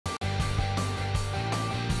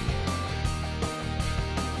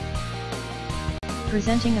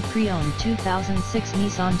Presenting a pre-owned 2006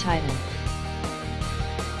 Nissan Titan.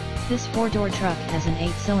 This four-door truck has an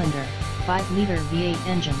 8-cylinder, 5-liter V8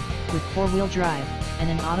 engine, with 4-wheel drive, and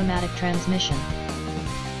an automatic transmission.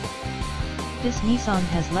 This Nissan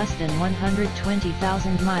has less than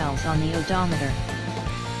 120,000 miles on the odometer.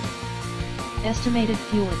 Estimated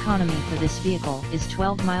fuel economy for this vehicle is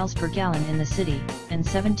 12 miles per gallon in the city, and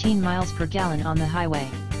 17 miles per gallon on the highway.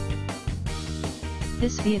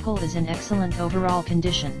 This vehicle is in excellent overall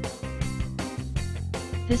condition.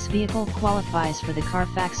 This vehicle qualifies for the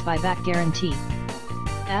Carfax buyback guarantee.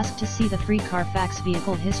 Ask to see the free Carfax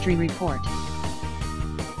vehicle history report.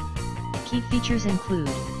 Key features include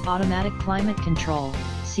automatic climate control,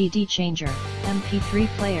 CD changer, MP3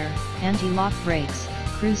 player, anti-lock brakes,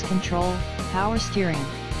 cruise control, power steering,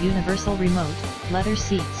 universal remote, leather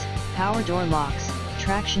seats, power door locks,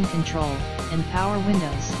 traction control, and power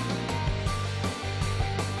windows.